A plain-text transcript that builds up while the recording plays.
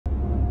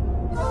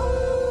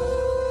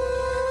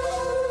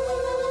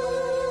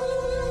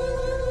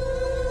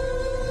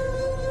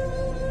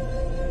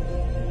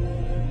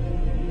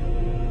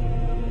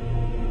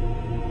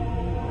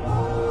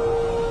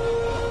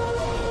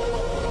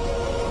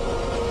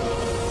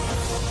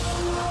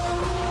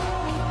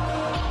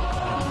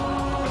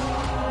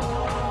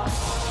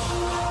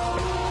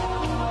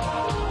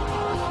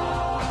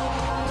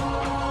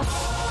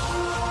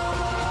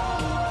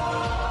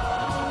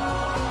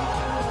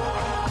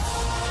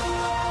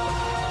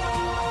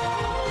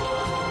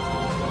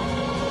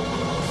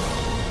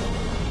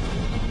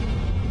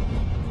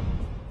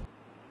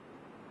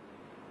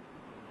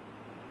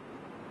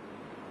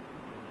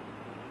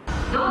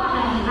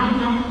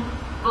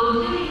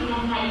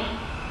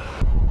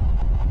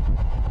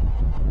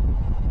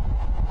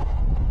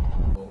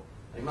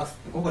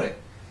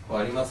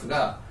ます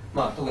が、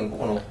特にこ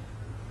この。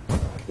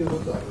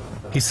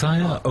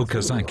Isaya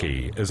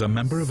Okazaki is a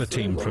member of a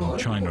team from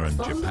China and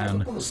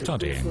Japan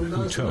studying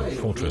Hutto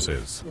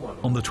fortresses.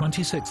 On the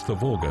 26th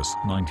of August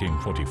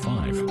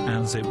 1945,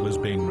 as it was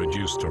being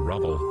reduced to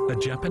rubble, a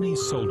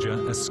Japanese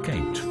soldier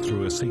escaped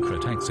through a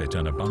secret exit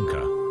in a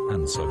bunker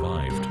and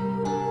survived.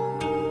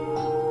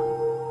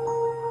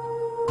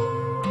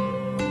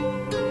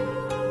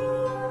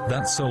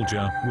 That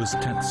soldier was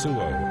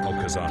Tetsuo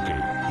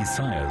Okazaki,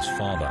 Isaya's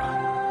father.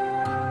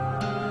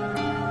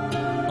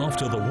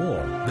 After the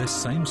war, this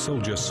same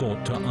soldier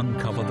sought to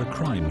uncover the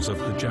crimes of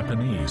the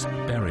Japanese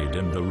buried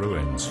in the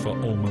ruins for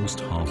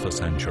almost half a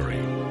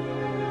century.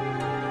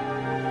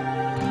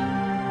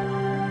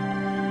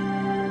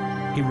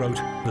 He wrote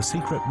The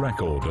Secret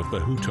Record of the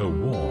Hutto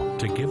War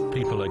to give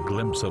people a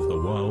glimpse of the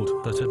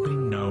world that had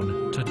been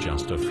known to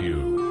just a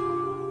few.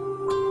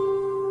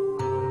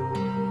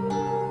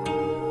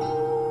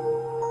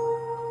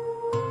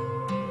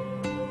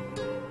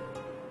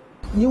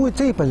 因为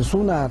这本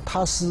书呢，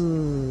它是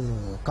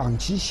冈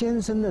崎先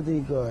生的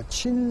这个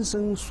亲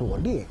身所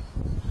列，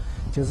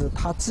就是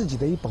他自己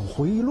的一本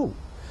回忆录，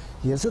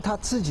也是他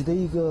自己的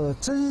一个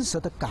真实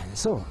的感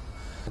受。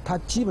他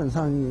基本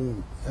上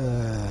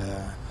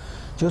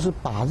就是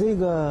把这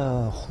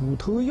个虎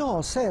头要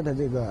塞的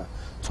这个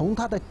从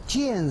它的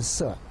建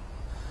设，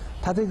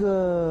它这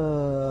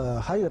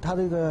个还有它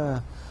这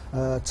个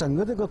整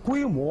个这个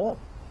规模。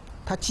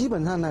 他基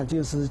本上呢，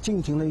就是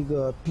进行了一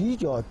个比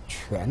较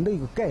全的一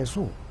个概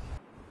述。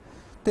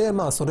で、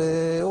そ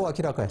れを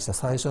明らかにした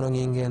最初の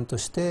人間と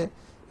して、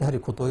やはり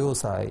古都要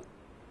塞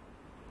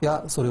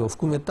やそれを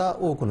含めた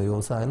多くの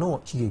要塞の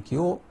悲劇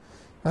を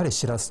やはり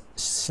知ら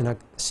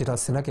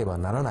せなければ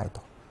ならないと。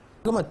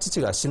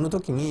父が死ぬ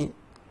時に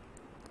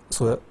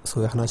そう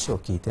いう話を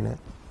聞いてね、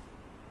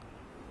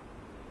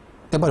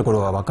やっぱりこれ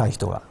は若い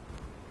人が、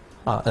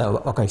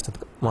若い人と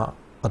か、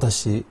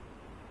私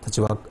たち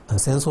は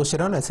戦争を知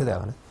らない世代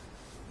はね、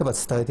やっぱ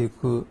伝えてい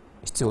く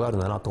必要があるん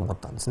だなと思っ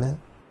たんですね。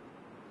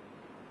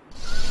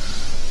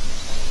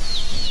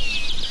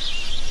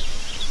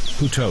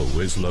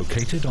Hutto is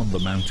located on the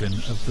mountain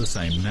of the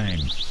same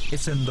name.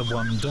 It's in the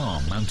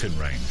Wandar mountain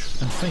range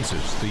and faces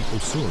the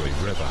Ussuri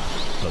River.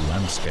 The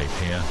landscape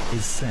here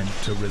is said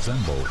to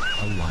resemble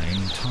a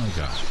lying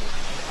tiger.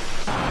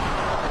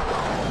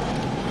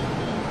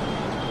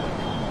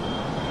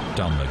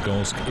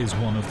 Dalmagorsk is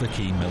one of the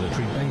key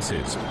military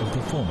bases of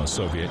the former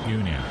Soviet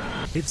Union.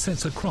 It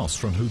sits across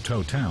from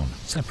Hutto town,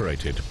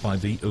 separated by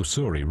the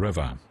Ussuri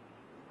River.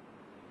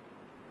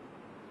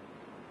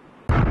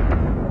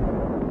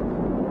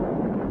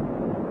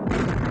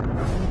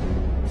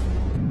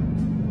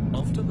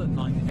 After the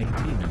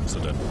 9/18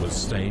 incident was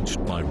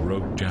staged by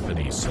rogue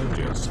Japanese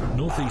soldiers,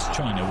 northeast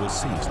China was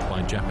seized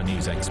by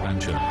Japanese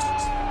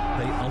expansionists.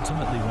 They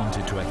ultimately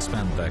wanted to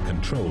expand their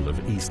control of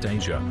East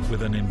Asia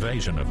with an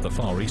invasion of the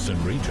far eastern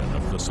region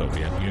of the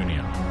Soviet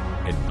Union.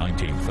 In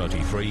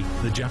 1933,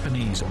 the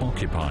Japanese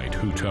occupied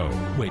Hutto,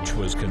 which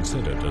was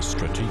considered a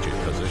strategic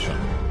position.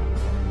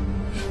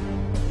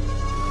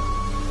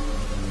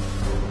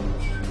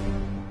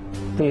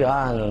 对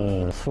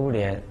岸苏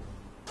联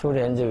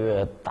这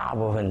个大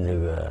部分这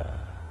个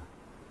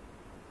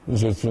一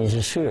些军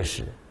事设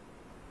施，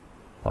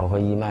包括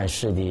伊曼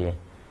市的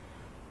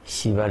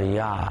西伯利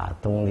亚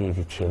东里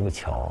的铁路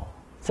桥，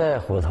在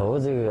虎头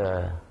这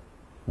个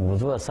5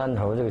座山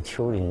头这个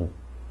丘陵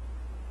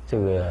这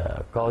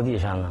个高地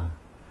上呢，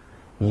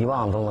一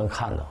望都能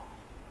看到。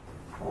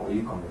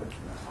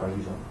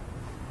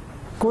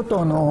古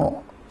都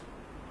の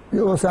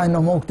要塞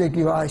の目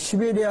的はシ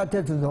ベリア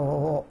鉄道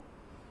を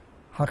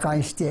破壊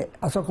して、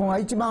あそこが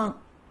一番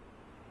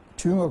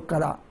中国か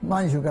ら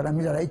満州から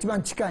見たら一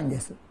番近いんで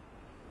す。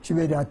シ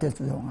ベリア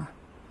鉄道が。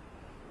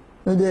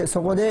それで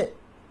そこで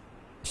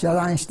遮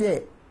断し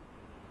て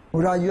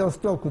ウラジオス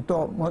トク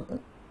と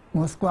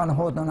モスクワの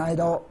方との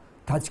間を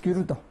断ち切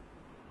ると。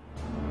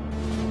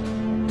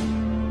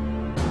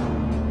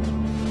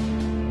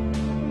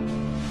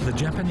The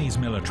Japanese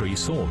military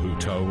saw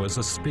Hutto as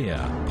a spear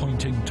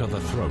pointing to the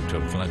throat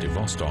of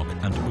Vladivostok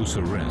and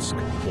Ussurisk,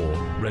 or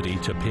ready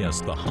to pierce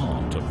the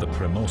heart of the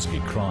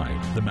Primorsky Krai,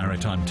 the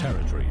maritime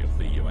territory of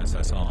the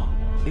USSR.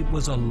 It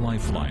was a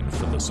lifeline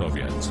for the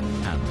Soviets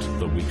and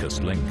the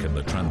weakest link in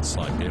the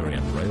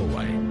Trans-Siberian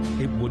Railway.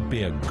 It would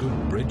be a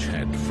good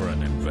bridgehead for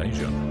an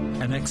invasion.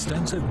 An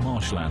extensive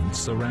marshland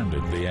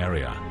surrounded the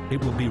area.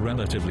 It would be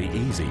relatively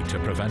easy to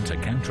prevent a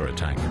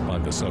counterattack by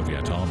the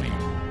Soviet army.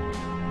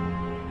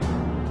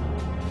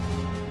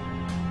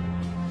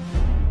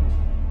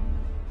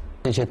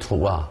 这些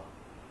图啊，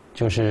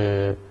就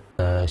是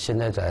现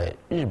在在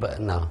日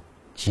本呢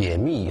解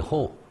密以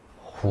后，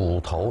虎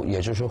头也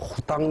就是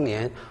当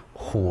年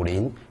虎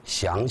林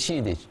详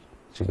细的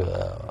这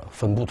个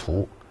分布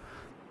图。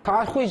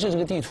他绘制这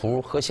个地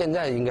图和现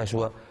在应该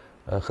说，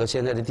和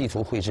现在的地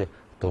图绘制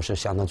都是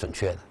相当准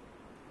确的，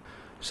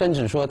甚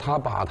至说他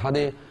把他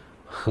的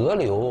河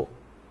流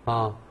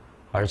啊，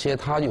而且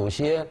他有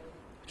些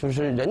就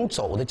是人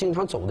走的经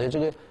常走的这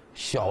个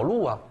小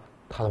路啊，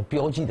他都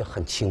标记得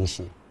很清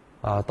晰。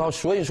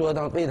所以说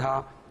当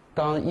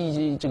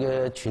这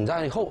个群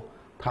战以后，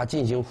他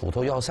进行虎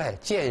头要塞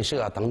建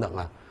设等等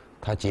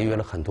他节约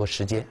了很多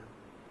时间。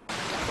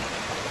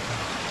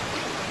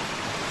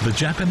 The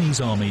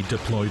Japanese army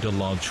deployed a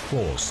large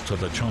force to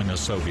the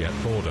China-Soviet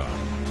border.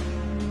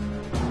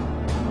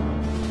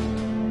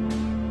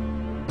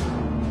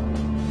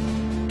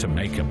 To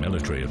make a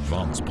military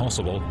advance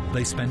possible,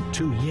 they spent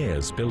 2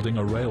 years building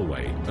a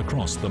railway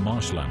across the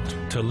marshland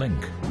to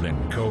link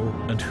Linkou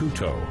and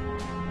Huzhou.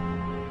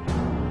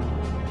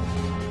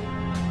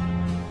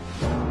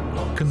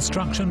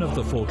 Construction of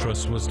the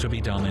fortress was to be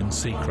done in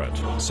secret,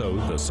 so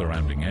the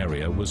surrounding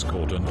area was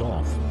cordoned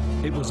off.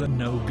 It was a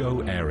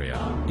no-go area,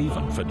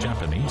 even for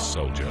Japanese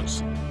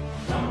soldiers.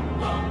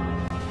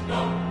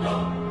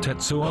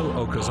 Tetsuo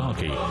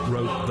Okazaki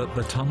wrote that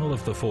the tunnel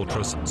of the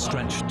fortress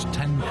stretched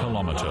 10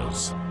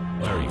 kilometers.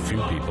 Very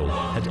few people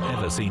had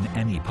ever seen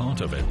any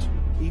part of it.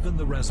 Even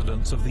the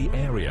residents of the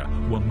area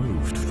were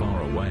moved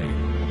far away.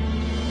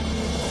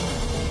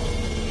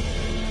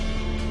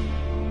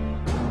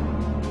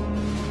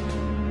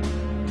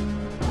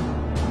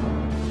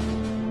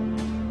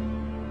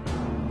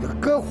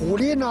 搁湖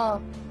里呢，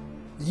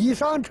一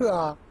上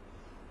车，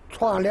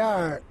窗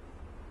帘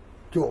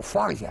就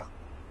放下，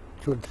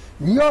就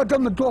你要这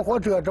么坐火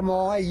车这么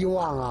往外一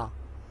望啊，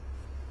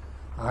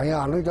哎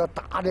呀，那叫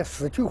大的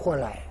死去活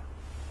来。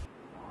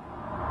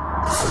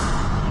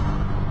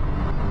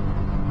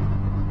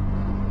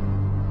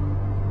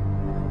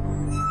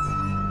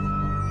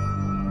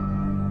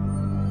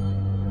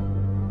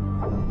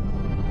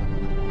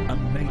A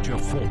major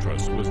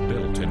fortress was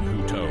built in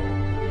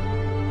Huzhou.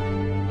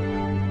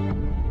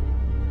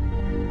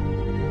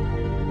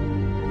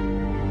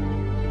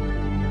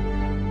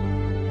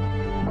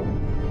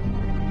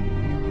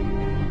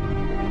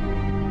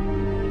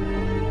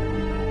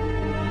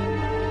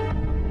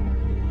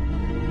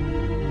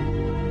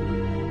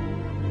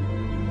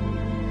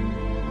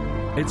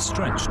 It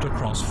stretched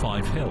across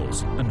 5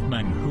 hills, and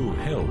Menghu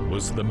Hill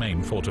was the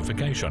main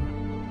fortification.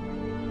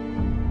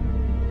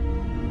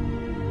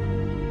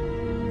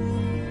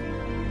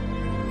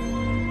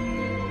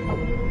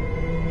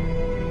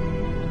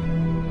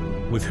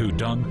 With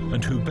Hudun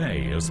and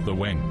Hubei as the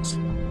wings.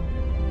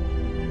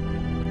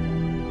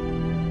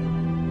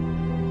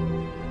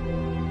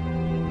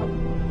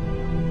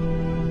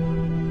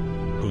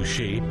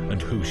 Huxi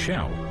and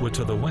Huxiao were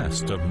to the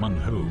west of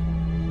Menghu.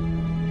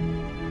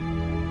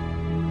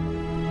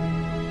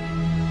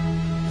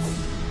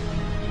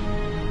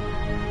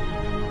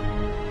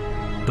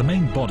 The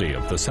main body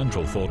of the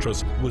central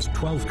fortress was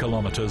 12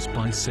 kilometers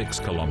by 6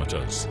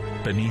 kilometers.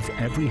 Beneath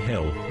every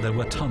hill there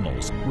were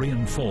tunnels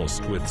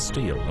reinforced with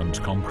steel and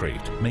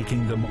concrete,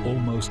 making them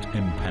almost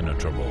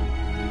impenetrable.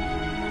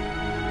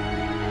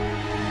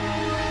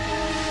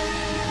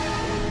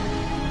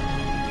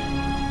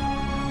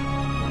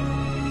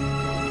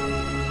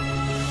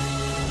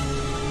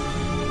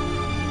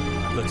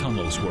 The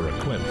tunnels were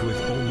equipped with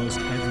almost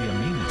every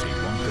amenity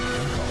one could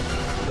think of.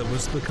 There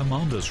was the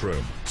commander's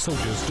room,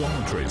 soldiers'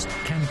 dormitories,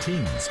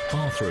 canteens,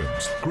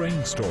 bathrooms,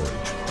 grain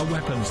storage, a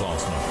weapons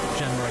arsenal,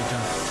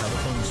 generator,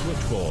 telephone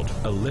switchboard,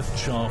 a lift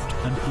shaft,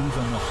 and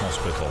even a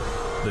hospital.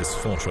 This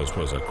fortress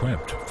was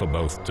equipped for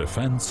both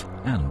defense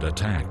and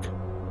attack.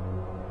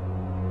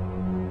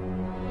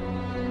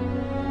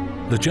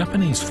 The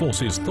Japanese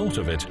forces thought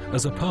of it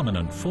as a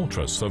permanent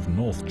fortress of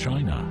North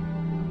China.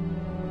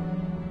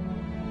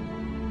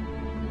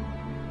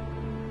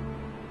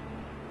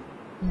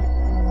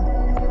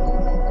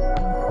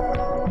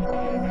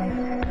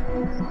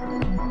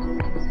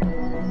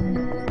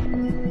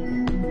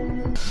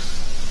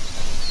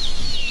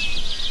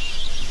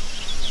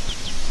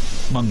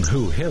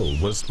 Menghu Hill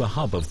was the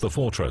hub of the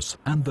fortress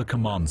and the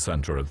command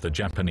center of the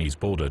Japanese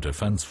Border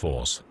Defense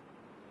Force.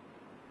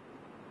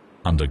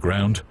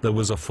 Underground, there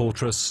was a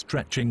fortress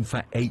stretching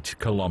for 8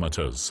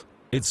 kilometers.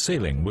 Its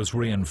ceiling was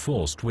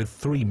reinforced with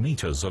 3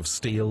 meters of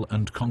steel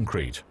and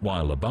concrete,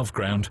 while above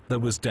ground there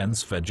was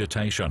dense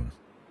vegetation.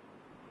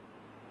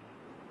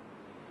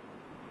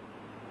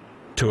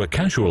 To a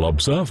casual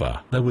observer,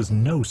 there was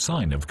no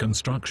sign of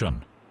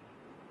construction.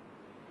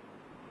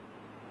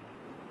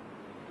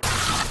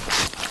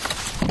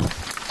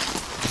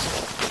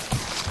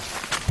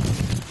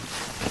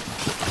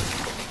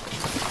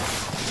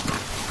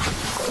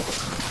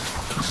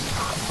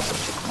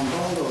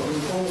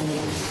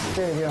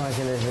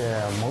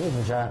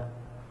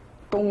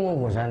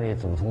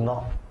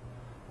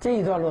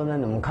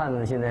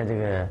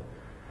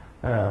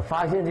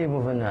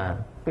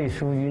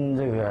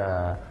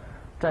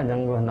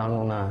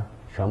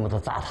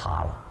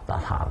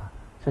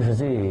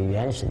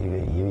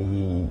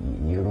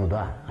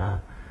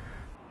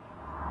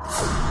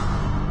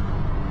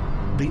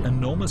 The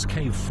enormous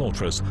cave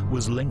fortress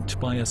was linked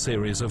by a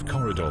series of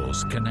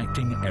corridors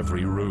connecting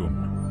every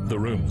room. The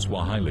rooms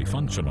were highly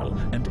functional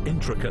and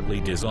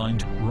intricately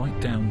designed right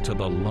down to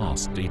the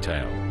last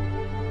detail.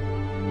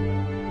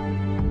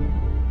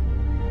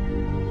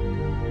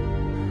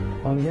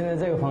 我们现在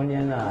这个房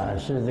间呢，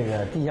是这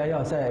个地下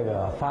要塞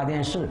个发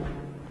电室。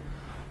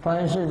发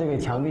现是这个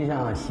墙壁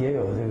上写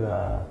有这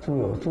个注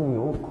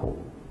油口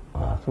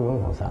啊，注油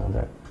口3个字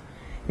儿，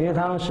因为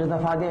当时他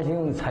发电是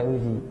用的柴油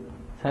机，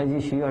柴油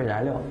机需要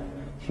燃料，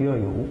需要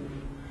油，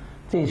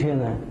这阙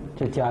呢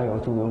就加有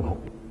注油口，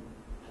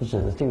是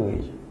指的这个位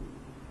置。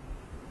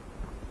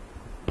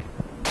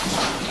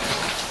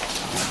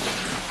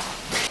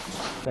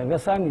整个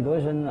3米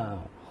多深呢，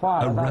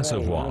画 A 了大概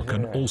reservoir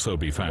can also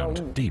be found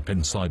deep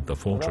inside the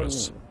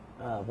fortress.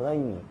 不到1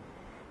米。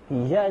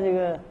底下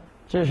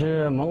这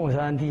是蒙古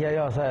山地下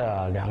要塞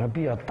啊，2个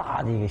比较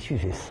大的一个蓄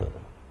水池，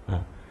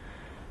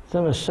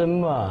这么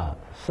深吧，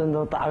深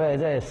度大概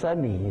在3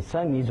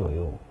米左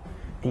右。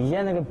底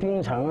下那个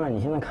冰层啊，你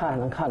现在看还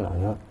能看到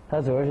呢。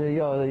它主要是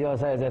要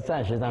塞在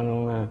战时当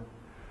中呢，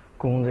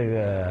供这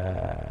个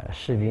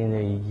士兵的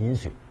饮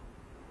水。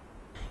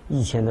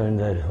1000多人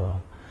在里头，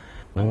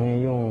能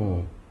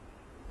用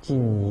近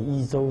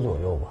1周左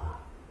右吧。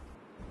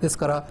です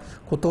から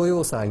湖東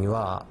要塞に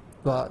は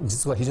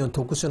実は非常に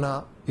特殊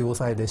な要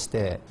塞でし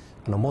て、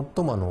最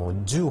も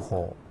銃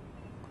砲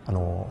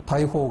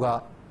大砲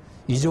が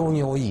異常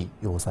に多い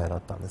要塞だ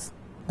ったんです。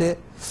で、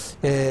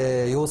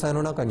要塞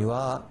の中に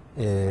は、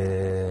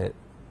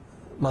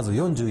まず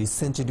41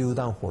センチ榴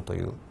弾砲と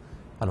いう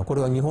こ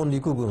れは日本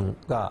陸軍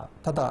が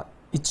ただ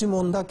1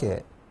門だ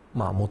け、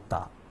持っ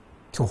た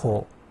巨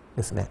砲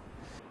ですね。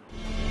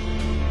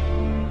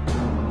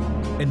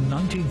In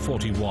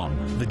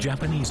 1941, the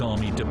Japanese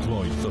army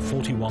deployed the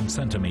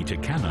 41-centimeter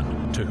cannon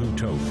to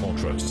Hutto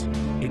Fortress.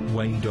 It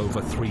weighed over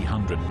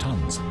 300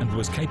 tons and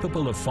was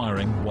capable of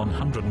firing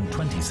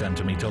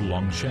 120-centimeter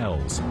long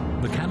shells.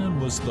 The cannon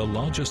was the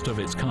largest of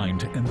its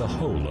kind in the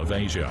whole of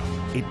Asia.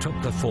 It took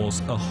the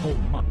force a whole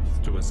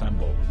month to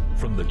assemble.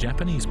 From the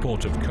Japanese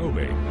port of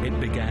Kobe, it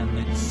began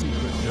its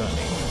secret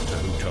journey to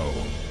Hutto.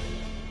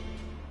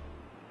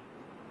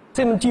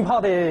 这门巨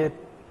炮的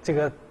这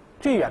个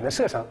最远的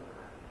射程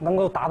能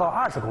够达到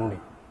20公里，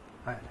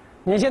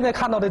您现在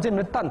看到的这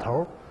门弹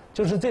头，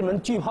就是这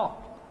门巨炮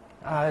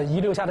遗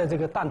留下的这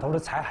个弹头的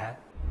残骸。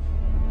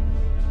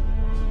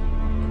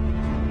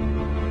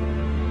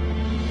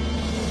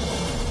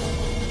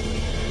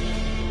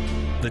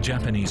The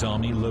Japanese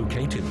army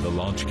located the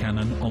large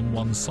cannon on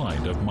one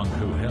side of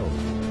Menghu Hill.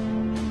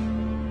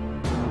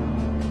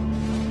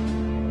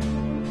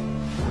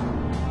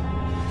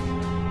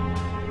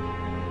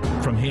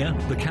 From here,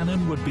 the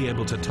cannon would be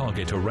able to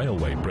target a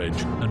railway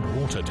bridge and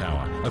water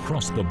tower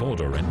across the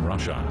border in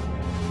Russia.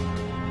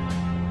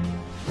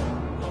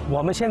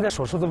 我们现在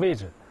所处的位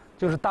置，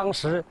就是当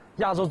时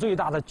亚洲最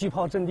大的巨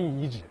炮阵地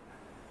遗址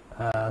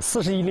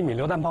，41厘米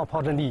榴弹炮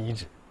炮阵地遗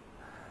址。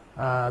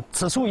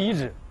此处遗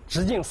址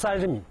直径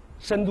30米，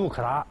深度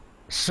可达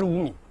15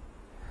米，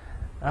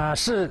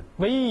是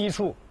唯一一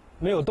处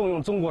没有动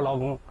用中国劳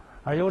工，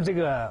而由这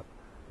个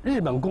日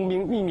本工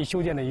兵秘密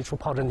修建的一处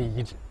炮阵地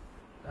遗址。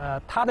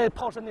 The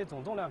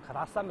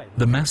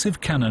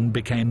massive cannon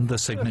became the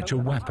signature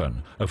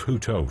weapon of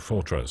Hutto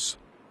Fortress.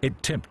 It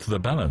tipped the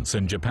balance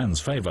in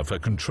Japan's favor for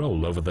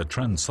control over the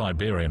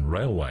Trans-Siberian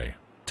Railway.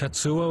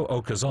 Tetsuo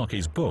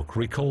Okazaki's book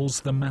recalls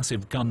the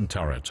massive gun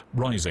turret,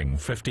 rising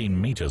 15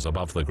 meters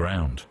above the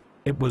ground.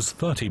 It was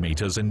 30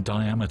 meters in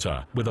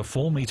diameter, with a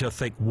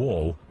 4-meter-thick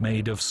wall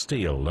made of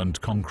steel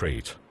and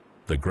concrete.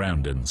 The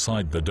ground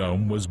inside the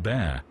dome was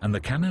bare, and the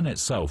cannon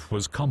itself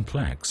was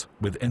complex,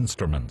 with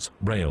instruments,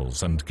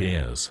 rails, and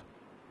gears.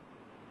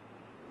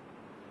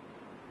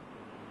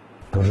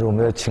 当时我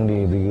们在清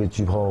理这个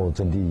巨炮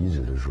阵地遗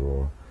址的时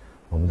候，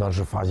我们当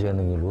时发现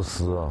那个螺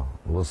丝啊，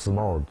螺丝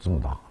帽这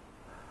么大，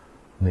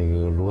那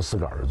个螺丝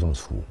杆这么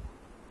粗，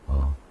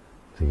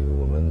这个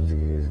我们这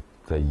个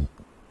在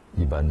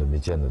一般都没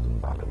见到这么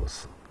大的螺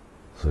丝，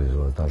所以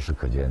说当时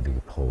可见这个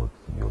炮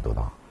有多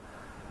大。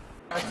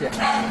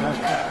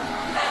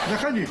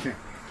 Заходите.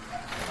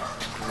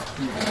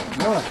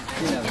 Давай.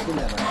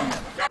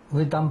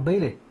 Вы там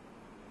были?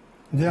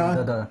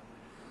 Да. Да.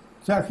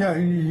 Так я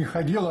и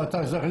ходил, а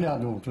так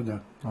заглядывал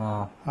туда.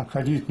 А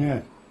ходить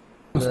нет.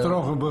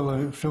 Строго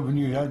было, чтобы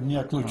не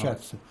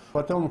отлучаться.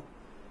 Потом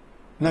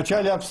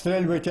начали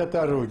обстреливать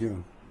это орудие.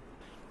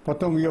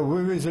 Потом ее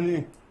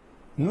вывезли.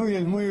 Ну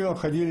и мы ее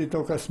ходили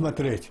только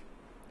смотреть.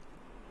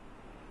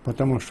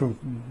 Потому что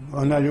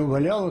она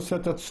валялась,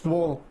 этот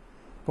ствол.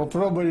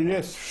 Попробовали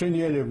лезть в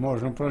шинели,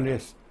 можно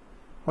пролезть.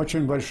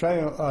 Очень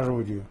большое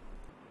орудие.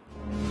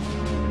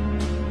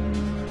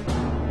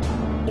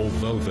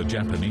 Although the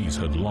Japanese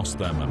had lost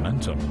their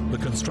momentum, the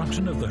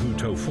construction of the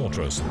Hutto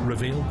fortress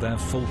revealed their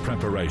full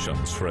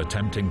preparations for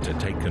attempting to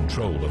take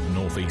control of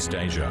Northeast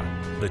Asia.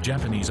 The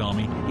Japanese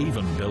army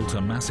even built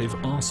a massive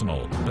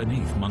arsenal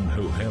beneath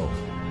Menghu Hill.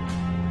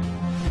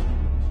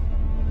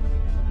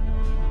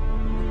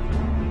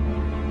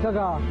 这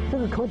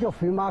个坑叫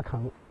飞马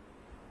坑。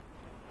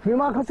 飞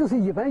马坑就是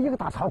一般一个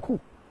大仓库，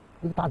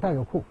一个大弹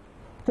药库，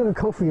这个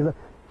坑飞了，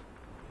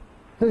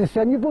这个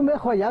说你不买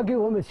好烟给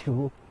我们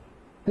修，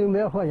对，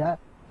买好烟，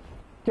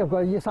结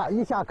果一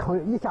下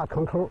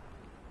坑口，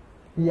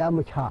烟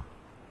没掐，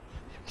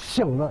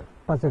醒了，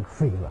把这个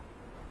飞了，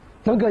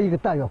整个一个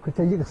弹药库，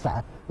这一个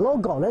山老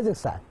高了，这个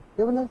山，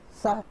要不那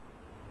山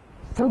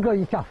整个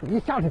一下水一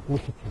下就鼓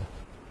起去了，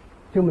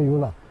就没有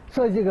了。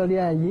所以这个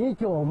连人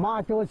叫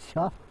马叫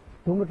车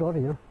都没着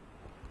人，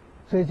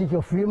所以这叫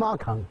飞马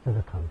坑，这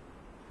个坑。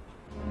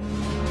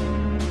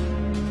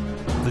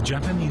 The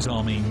Japanese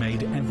army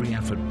made every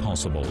effort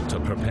possible to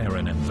prepare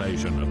an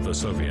invasion of the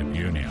Soviet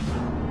Union.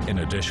 In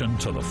addition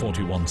to the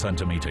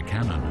 41-centimeter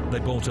cannon, they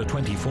bought a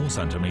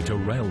 24-centimeter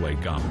railway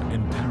gun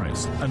in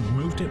Paris and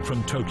moved it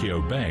from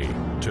Tokyo Bay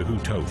to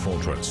Hutto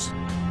Fortress.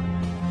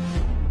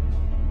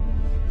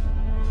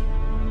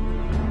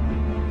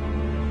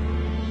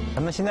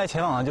 咱们现在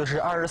前往的就是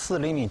24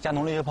厘米加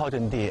农列车炮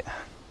阵地。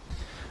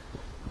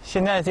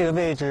现在这个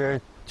位置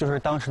就是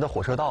当时的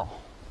火车道。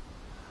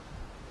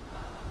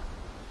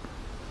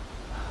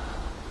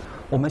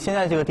 我们现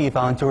在这个地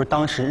方就是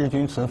当时日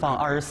军存放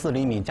24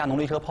厘米加农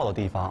列车炮的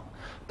地方。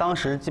当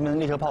时这门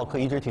列车炮可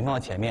以一直停放在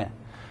前面，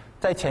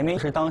在前面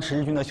是当时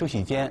日军的休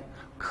息间，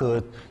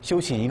可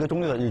休息1个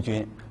钟头的日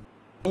军。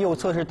右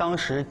侧是当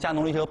时加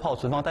农列车炮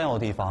存放弹药的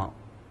地方。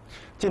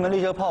这门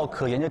列车炮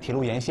可沿着铁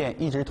路沿线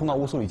一直通到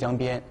乌苏里江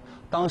边。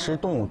当时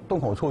洞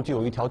口处就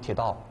有一条铁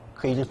道，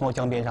可以一直通到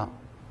江边上。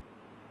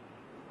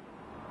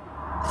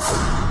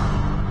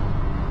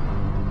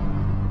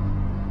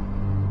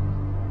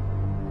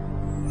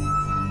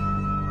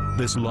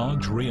 This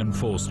large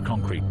reinforced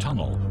concrete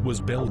tunnel was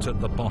built at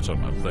the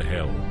bottom of the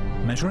hill.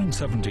 Measuring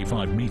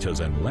 75 meters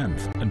in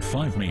length and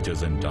 5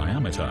 meters in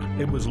diameter,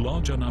 it was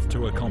large enough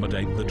to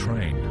accommodate the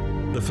train.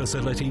 The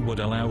facility would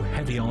allow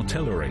heavy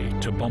artillery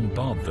to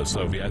bombard the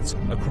Soviets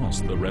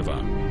across the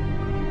river.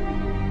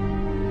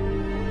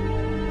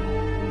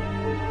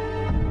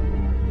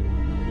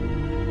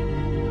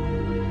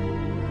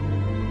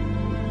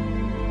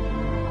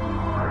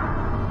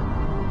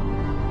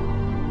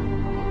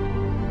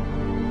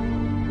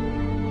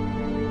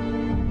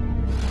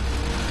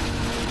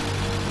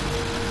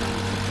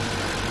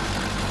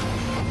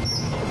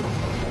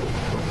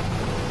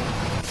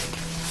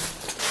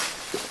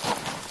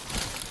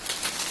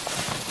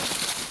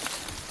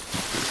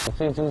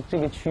 这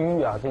个区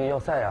域啊，这个要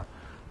塞啊，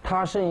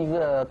它是一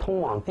个通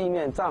往地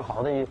面战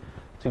壕的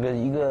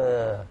一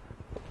个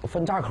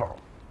分岔口。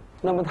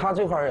那么它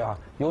这块呀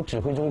有指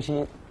挥中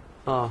心，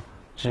啊，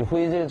指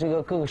挥这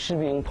个各个士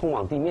兵通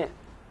往地面。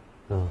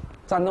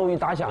战斗一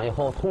打响以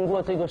后，通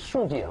过这个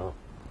竖井，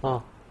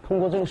通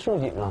过这个竖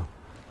井啊，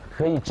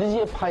可以直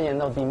接攀岩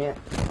到地面。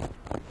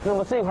那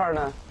么这块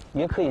呢，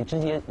也可以直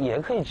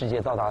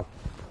接到达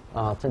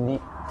阵地。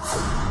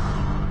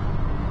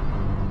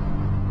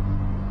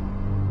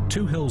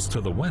 Two hills to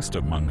the west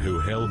of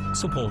Menghu Hill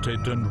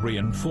supported and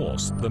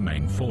reinforced the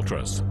main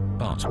fortress,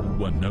 but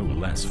were no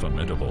less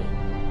formidable.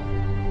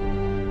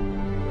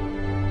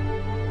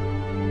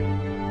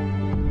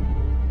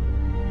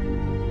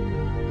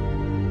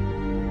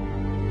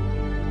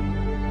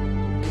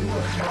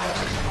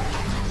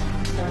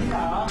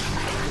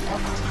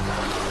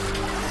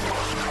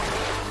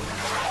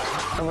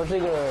 So,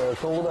 这个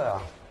沟子呀，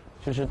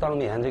就是当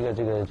年这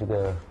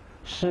个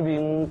士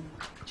兵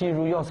进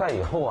入要塞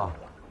以后啊。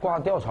 挂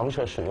吊床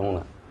车使用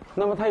的，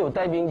那么它有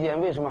带兵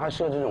间，为什么还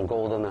设这种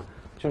沟子呢？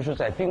就是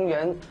在兵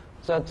员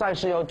在战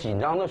事要紧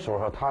张的时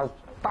候，他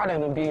大量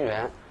的兵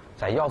员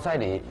在要塞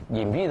里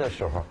隐蔽的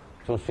时候，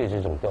就睡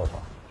这种吊床。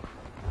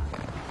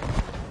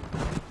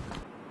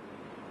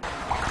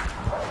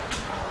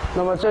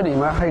那么这里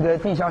面还有一个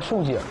地下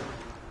竖井，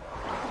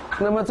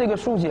那么这个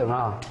竖井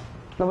啊，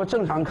那么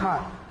正常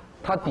看，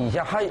它底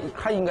下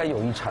还应该有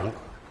一层，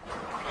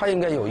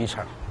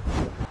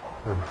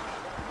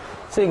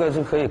这个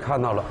是可以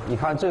看到了，你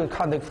看这个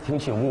看得挺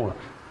醒目了。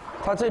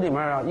它这里面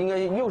啊，应该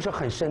又是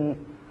很深，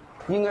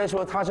应该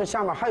说它是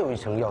下面还有一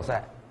层要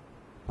塞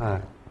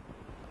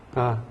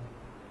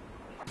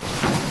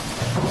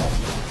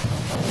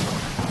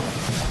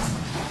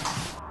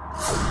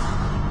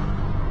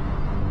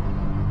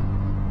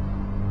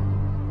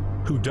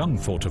，Hudong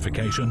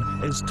fortification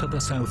is to the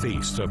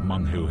southeast of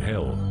Menghu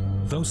Hill.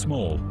 Though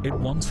small, it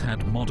once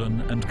had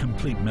modern and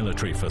complete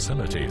military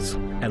facilities.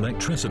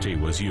 Electricity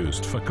was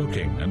used for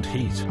cooking and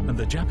heat, and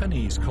the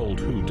Japanese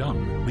called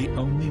Hudong the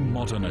only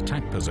modern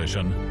attack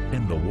position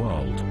in the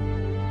world.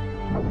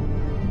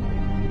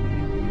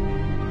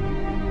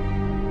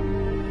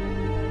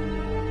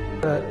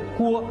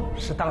 锅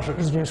是当时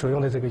日军所用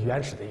的这个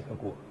原始的一个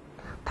锅，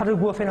它这个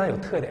锅非常有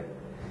特点，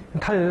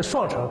它是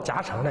双层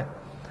夹层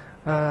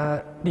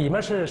的，里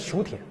面是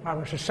熟铁，外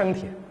面是生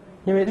铁，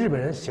因为日本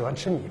人喜欢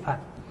吃米饭。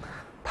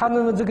 它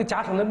们这个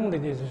夹层的目的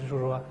就是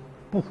说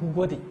不糊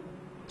锅底，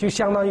就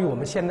相当于我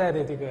们现在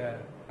的这个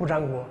不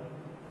粘锅，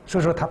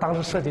所以说它当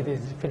时设计的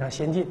非常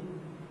先进。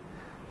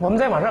我们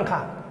再往上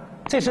看，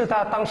这是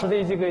它当时的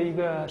一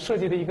个设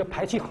计的一个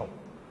排气孔，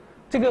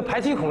这个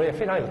排气孔也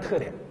非常有特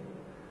点。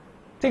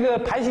这个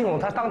排气孔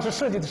它当时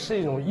设计的是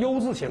一种 U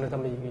字形的这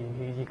么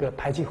一个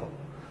排气孔，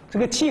这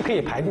个气可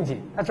以排进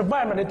去，但是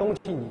外面的东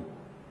西你，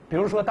比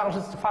如说当时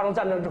发生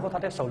战争之后，它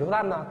的手榴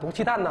弹呐、毒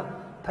气弹呐，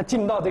它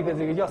进不到这个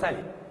要塞里。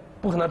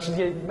 不可能直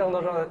接扔到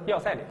要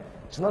塞里，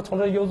只能从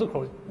这 U 字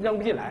口扔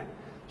不进来。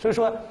所以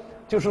说，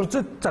就是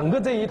这整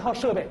个这一套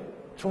设备，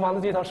厨房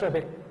的这套设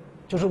备，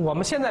就是我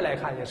们现在来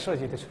看也设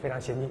计的是非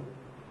常先进。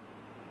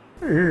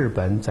日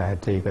本在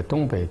这个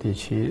东北地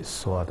区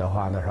所的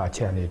话呢是吧，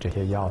建立这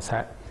些要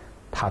塞，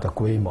它的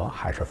规模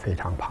还是非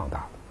常庞大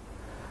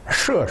的，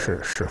设施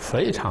是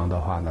非常的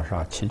话呢是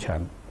吧齐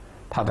全的，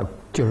它的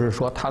就是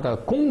说它的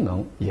功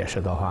能也是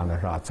的话呢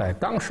是吧，在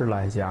当时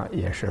来讲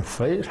也是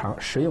非常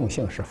实用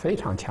性是非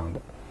常强的。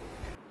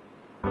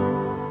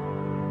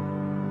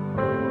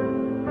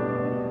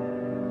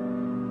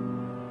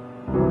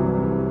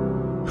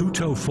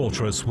Hutto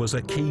Fortress was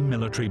a key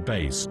military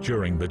base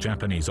during the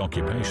Japanese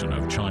occupation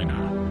of China.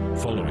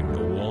 Following the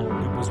war,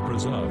 it was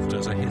preserved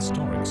as a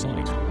historic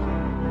site.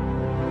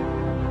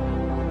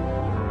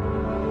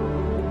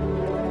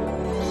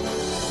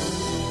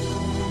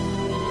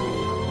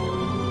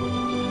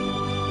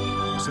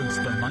 Since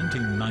the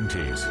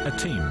 1990s, a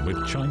team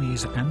with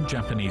Chinese and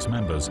Japanese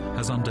members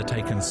has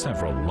undertaken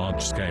several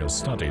large-scale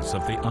studies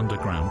of the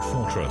underground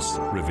fortress,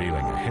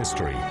 revealing a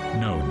history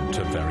known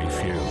to very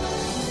few.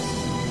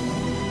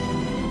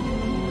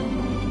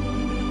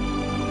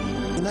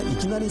 い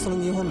きなりそ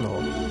の日本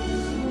の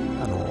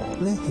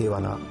平和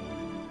な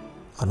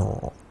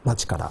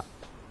町から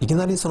いき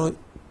なりその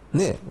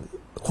ね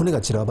骨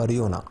が散らばっ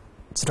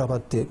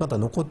てまた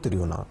残ってる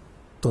ような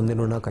トンネ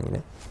ルの中に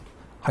ね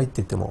入っ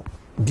ていっても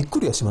びっく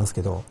りはします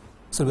けど、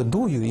それが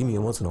どういう意味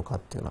を持つのかっ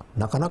ていうのは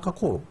なかなか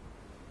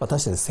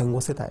私たち戦後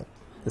世代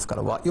ですか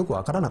らよく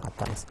分からなかっ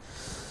たんで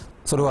す。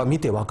それは見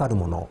て分かる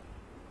もの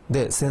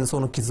で戦争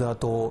の傷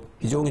跡を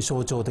非常に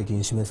象徴的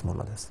に示すも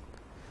のです。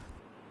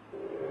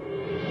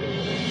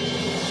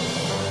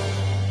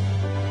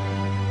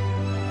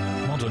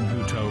Modern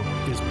Hutto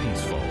is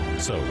peaceful,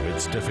 so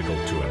it's difficult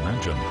to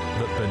imagine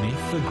that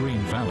beneath the Green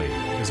Valley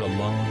is a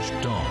large,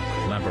 dark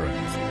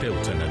labyrinth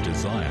built in a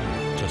desire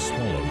to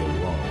swallow the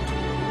world.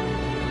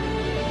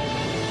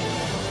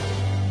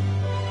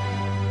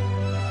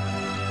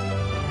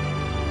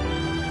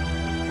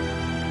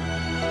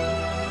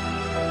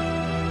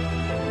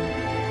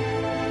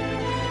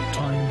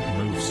 Time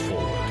moves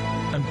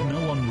forward, and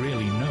no one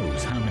really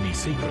knows how many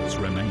secrets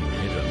remain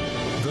hidden.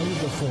 Though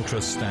the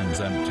fortress stands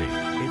empty,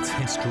 its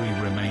history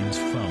remains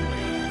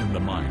firmly in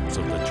the minds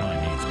of the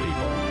Chinese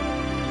people.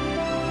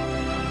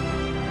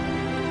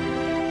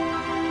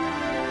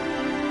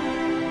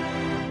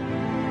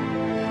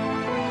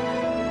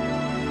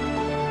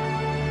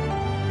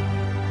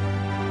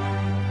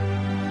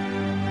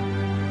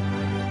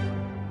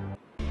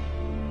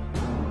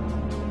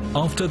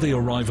 After the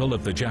arrival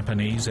of the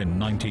Japanese in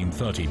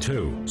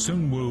 1932,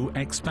 Sun Wu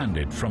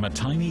expanded from a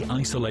tiny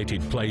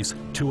isolated place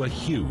to a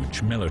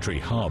huge military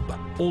hub.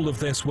 All of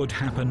this would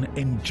happen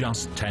in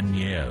just 10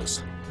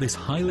 years. This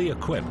highly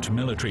equipped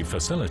military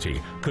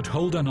facility could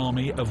hold an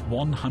army of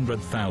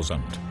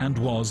 100,000 and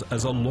was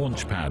as a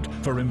launch pad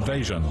for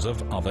invasions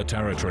of other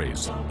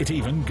territories. It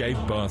even gave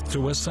birth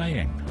to a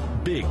saying,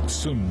 "Big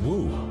Sun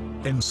Wu"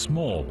 in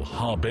small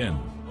Harbin.